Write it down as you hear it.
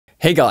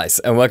Hey guys,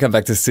 and welcome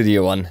back to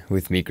Studio One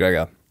with me,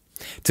 Gregor.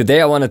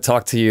 Today I want to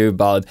talk to you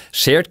about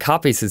shared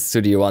copies in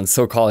Studio One,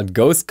 so-called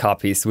ghost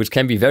copies, which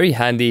can be very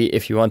handy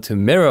if you want to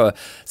mirror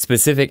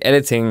specific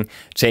editing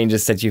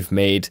changes that you've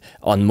made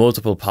on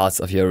multiple parts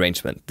of your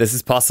arrangement. This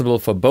is possible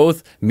for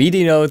both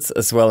MIDI notes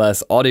as well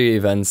as audio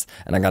events,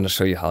 and I'm going to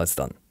show you how it's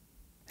done.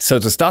 So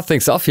to start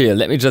things off here,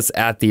 let me just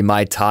add the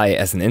My Thai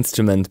as an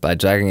instrument by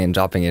dragging and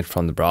dropping it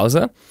from the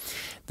browser.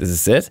 This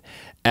is it.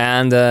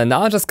 And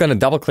now I'm just going to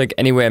double click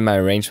anywhere in my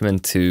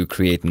arrangement to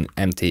create an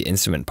empty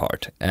instrument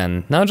part.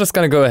 And now I'm just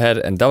going to go ahead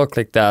and double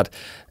click that,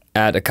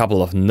 add a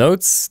couple of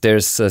notes.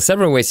 There's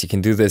several ways you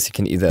can do this. You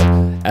can either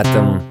add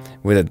them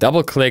with a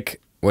double click.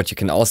 What you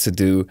can also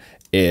do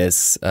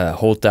is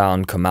hold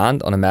down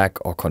Command on a Mac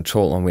or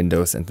Control on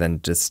Windows and then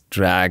just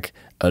drag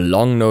a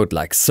long note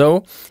like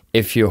so.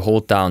 If you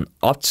hold down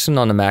Option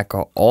on a Mac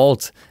or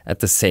Alt at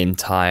the same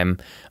time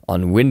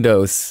on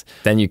Windows,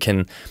 then you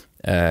can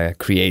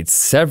create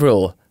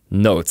several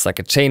notes, like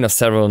a chain of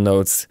several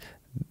notes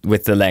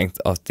with the length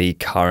of the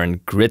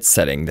current grid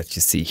setting that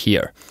you see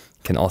here.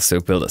 You can also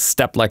build a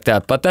step like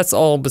that, but that's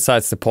all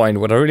besides the point.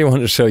 What I really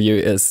want to show you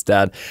is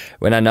that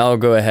when I now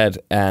go ahead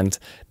and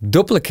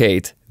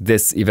duplicate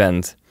this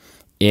event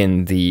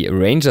in the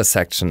arranger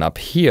section up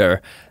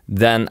here,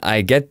 then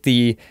I get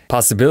the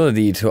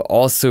possibility to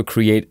also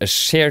create a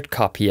shared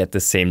copy at the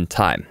same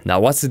time. Now,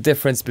 what's the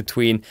difference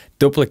between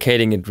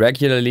duplicating it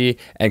regularly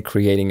and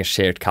creating a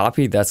shared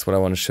copy? That's what I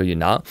want to show you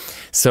now.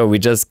 So we're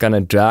just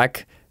gonna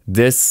drag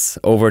this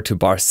over to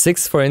bar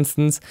 6, for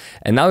instance.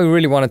 And now we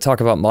really want to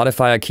talk about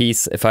modifier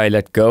keys. If I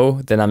let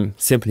go, then I'm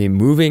simply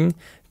moving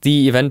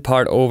the event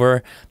part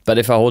over. But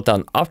if I hold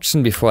down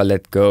Option before I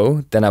let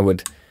go, then I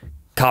would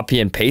copy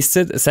and paste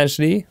it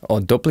essentially,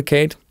 or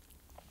duplicate.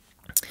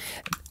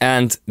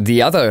 And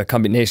the other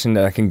combination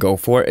that I can go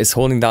for is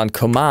holding down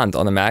Command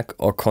on a Mac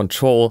or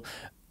Control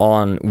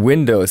on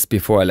Windows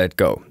before I let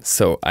go.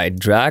 So I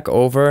drag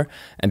over,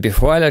 and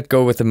before I let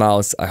go with the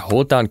mouse, I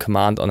hold down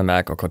Command on a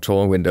Mac or Control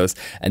on Windows,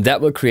 and that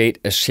will create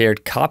a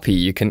shared copy.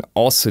 You can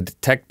also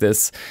detect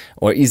this,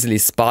 or easily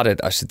spot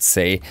it, I should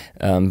say,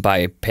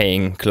 by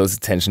paying close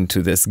attention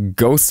to this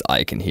ghost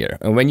icon here.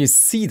 And when you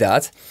see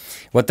that,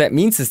 what that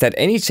means is that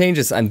any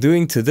changes I'm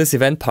doing to this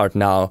event part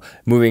now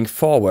moving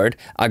forward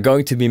are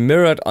going to be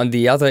mirrored on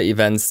the other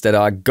events that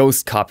are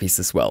ghost copies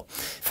as well.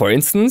 For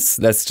instance,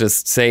 let's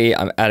just say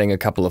I'm adding a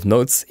couple of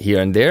notes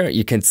here and there.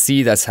 You can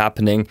see that's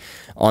happening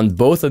on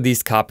both of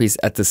these copies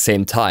at the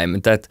same time.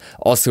 And that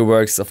also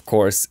works, of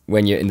course,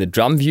 when you're in the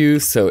drum view.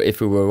 So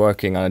if we were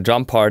working on a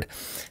drum part,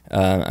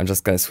 I'm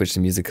just going to switch the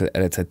musical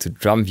editor to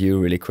drum view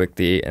really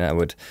quickly, and I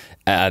would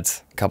add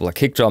a couple of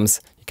kick drums.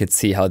 You can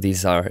see how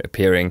these are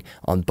appearing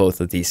on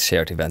both of these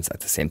shared events at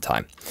the same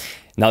time.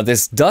 Now,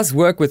 this does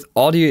work with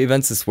audio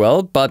events as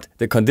well, but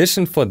the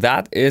condition for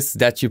that is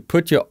that you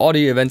put your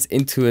audio events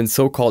into a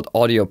so-called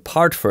audio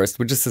part first,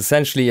 which is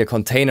essentially a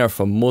container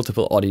for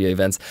multiple audio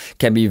events.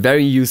 Can be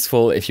very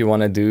useful if you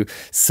want to do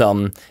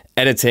some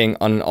editing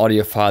on an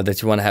audio file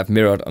that you want to have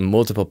mirrored on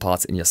multiple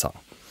parts in your song.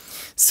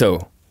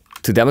 So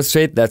to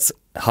demonstrate, let's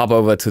hop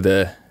over to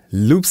the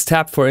Loops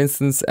tab, for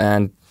instance,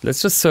 and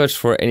let's just search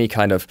for any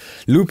kind of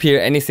loop here.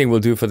 Anything will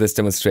do for this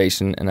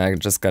demonstration, and I'm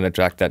just going to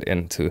drag that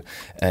into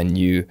a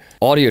new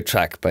audio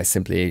track by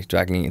simply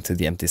dragging it into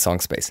the empty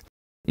song space.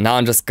 Now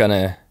I'm just going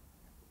to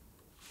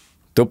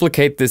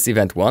duplicate this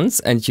event once,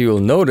 and you'll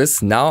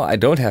notice now I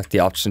don't have the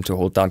option to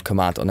hold down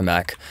Command on a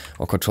Mac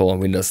or Control on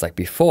Windows like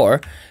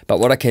before, but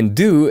what I can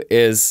do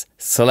is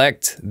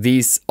select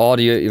these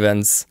audio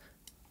events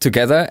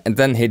together and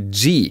then hit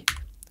G,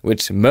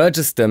 which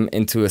merges them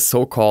into a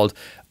so-called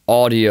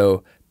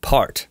audio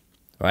part,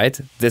 right?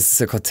 This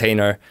is a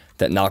container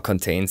that now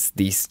contains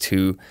these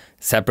two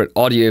separate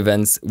audio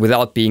events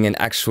without being an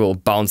actual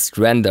bounced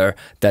render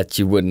that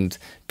you wouldn't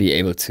be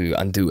able to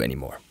undo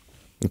anymore.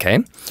 Okay,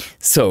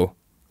 so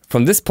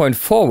from this point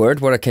forward,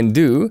 what I can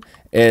do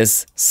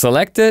is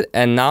select it,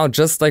 and now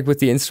just like with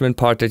the instrument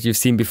part that you've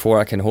seen before,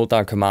 I can hold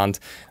down Command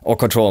or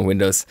Control on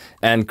Windows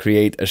and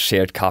create a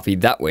shared copy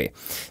that way.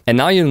 And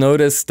now you'll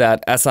notice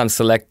that as I'm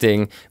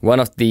selecting one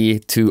of the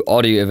two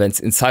audio events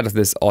inside of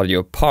this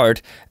audio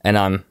part, and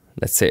I'm,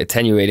 let's say,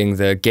 attenuating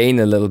the gain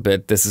a little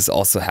bit, this is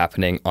also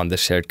happening on the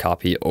shared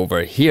copy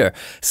over here.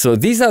 So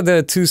these are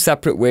the two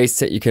separate ways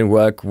that you can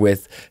work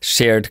with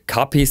shared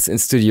copies in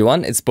Studio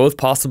One. It's both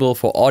possible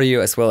for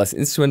audio as well as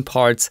instrument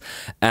parts.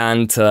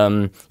 And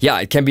yeah,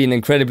 it can be an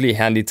incredibly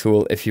handy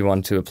tool if you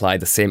want to apply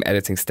the same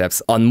editing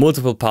steps on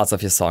multiple parts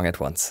of your song at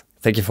once.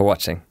 Thank you for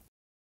watching.